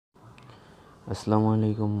আসসালামু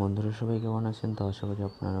আলাইকুম বন্ধুরা, সবাই কেমন আছেন? তো আশা করি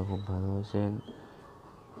আপনারা খুব ভালো আছেন।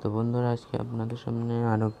 তো বন্ধুরা, আজকে আপনাদের সামনে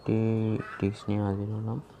আরও একটি টিপস নিয়ে হাজির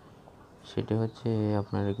হলাম। সেটি হচ্ছে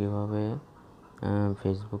আপনারা কীভাবে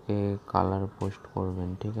ফেসবুকে কালার পোস্ট করবেন,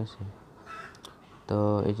 ঠিক আছে? তো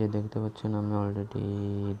এই যে দেখতে পাচ্ছেন, আমি অলরেডি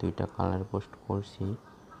 2টা কালার পোস্ট করছি।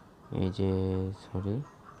 এই যে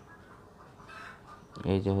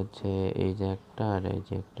এই যে একটা আর এই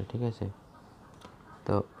যে একটা, ঠিক আছে?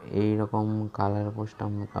 তো এই রকম কালার পোস্ট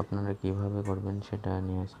আপনারা কীভাবে করবেন সেটা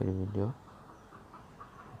নিয়ে আজকের ভিডিও।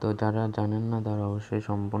 তো যারা জানেন না তারা অবশ্যই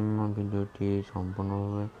সম্পূর্ণ ভিডিওটি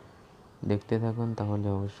সম্পূর্ণভাবে দেখতে থাকুন, তাহলে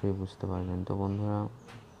অবশ্যই বুঝতে পারবেন। তো বন্ধুরা,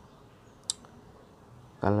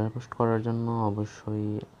 কালার পোস্ট করার জন্য অবশ্যই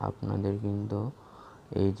আপনাদের কিন্তু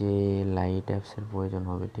এই যে লাইট অ্যাপসের প্রয়োজন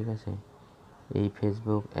হবে, ঠিক আছে? এই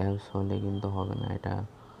ফেসবুক অ্যাপস হলে কিন্তু হবে না, এটা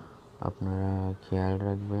আপনারা খেয়াল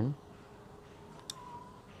রাখবেন।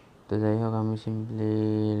 তো যাই হোক, আমি সিম্পলি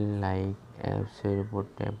লাইক অ্যাপসের উপর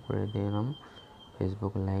ট্যাপ করে দিলাম।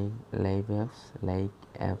 ফেসবুক লাইক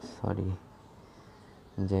অ্যাপস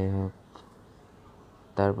যাই হোক,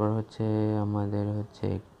 তারপর হচ্ছে আমাদের হচ্ছে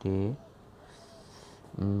একটি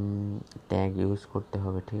ট্যাগ ইউজ করতে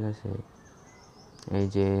হবে, ঠিক আছে? এই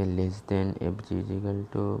যে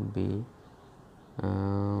 @FG=B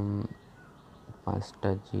 5টা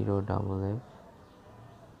 0FF,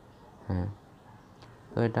 হ্যাঁ।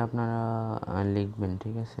 তো এটা আপনারা লিখবেন,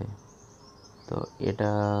 ঠিক আছে? তো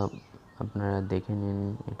এটা আপনারা দেখে নিন,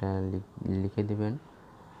 এটা লিখে দিবেন।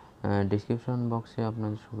 ডিসক্রিপশন বক্সে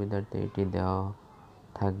আপনাদের সুবিধার্থে এটি দেওয়া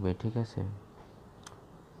থাকবে, ঠিক আছে?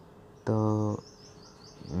 তো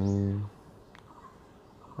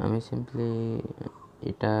আমি সিম্পলি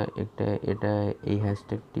এটা এই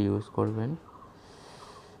হ্যাশট্যাগটি ইউজ করবেন।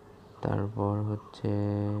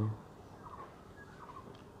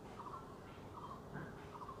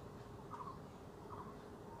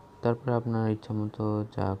 তারপর আপনার ইচ্ছা মতো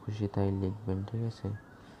যা খুশি তাই লিখবেন, ঠিক আছে?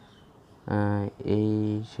 এই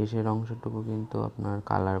শেষের অংশটুকু কিন্তু আপনার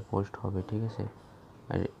কালার পোস্ট হবে, ঠিক আছে?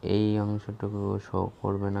 আর এই অংশটুকু শো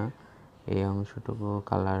করবে না। এই অংশটুকু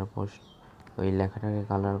কালার পোস্ট, ওই লেখাটাকে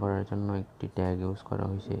কালার করার জন্য একটি ট্যাগ ইউজ করা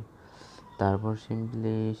হয়েছে। তারপর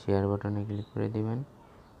সিম্পলি শেয়ার বাটনে ক্লিক করে দিবেন।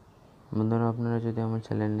 বন্ধুরা, আপনারা যদি আমার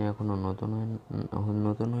চ্যানেলে এখনও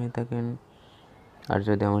নতুন হয়ে থাকেন আর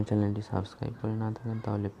যদি আমার চ্যানেলটি সাবস্ক্রাইব করে না থাকেন,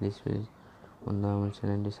 তাহলে প্লিজ বন্ধুরা আমার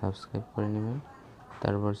চ্যানেলটি সাবস্ক্রাইব করে নেবেন।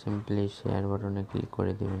 তারপর সিম্পলি শেয়ার বাটনে ক্লিক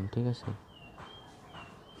করে দেবেন, ঠিক আছে?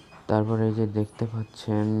 তারপর এই যে দেখতে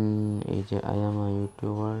পাচ্ছেন, এই যে আই অ্যাম আ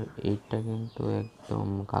ইউটিউবার, এইটা কিন্তু একদম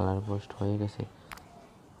কালার পোস্ট হয়ে গেছে।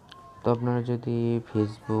 তো আপনারা যদি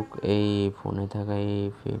ফেসবুক এই ফোনে থাকা এই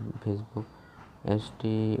ফেসবুক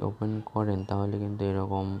অ্যাপসটি ওপেন করেন, তাহলে কিন্তু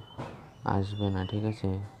এরকম আসবে না, ঠিক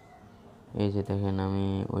আছে? এই যে দেখেন, আমি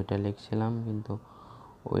ওইটা লিখছিলাম কিন্তু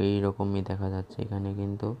ওই রকমই দেখা যাচ্ছে।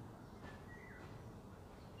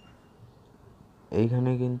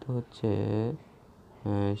 এইখানে কিন্তু হচ্ছে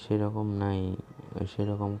সেরকম নাই,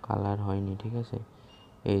 সেরকম কালার হয়নি, ঠিক আছে?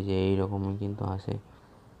 এই যে এইরকমই কিন্তু আসে।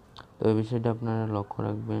 তো এই বিষয়টা আপনারা লক্ষ্য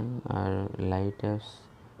রাখবেন। আর লাইট অ্যাপস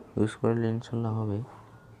ইউজ করলে ইনশাল্লাহ হবে।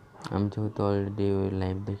 আমি যেহেতু অলরেডি ওই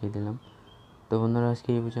লাইভ দেখিয়ে দিলাম। তো বন্ধুরা, আজকে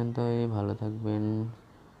এই পর্যন্তই। ভালো থাকবেন।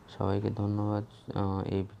 সবাইকে ধন্যবাদ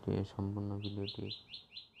এই সম্পূর্ণ ভিডিওটি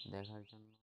দেখার জন্য।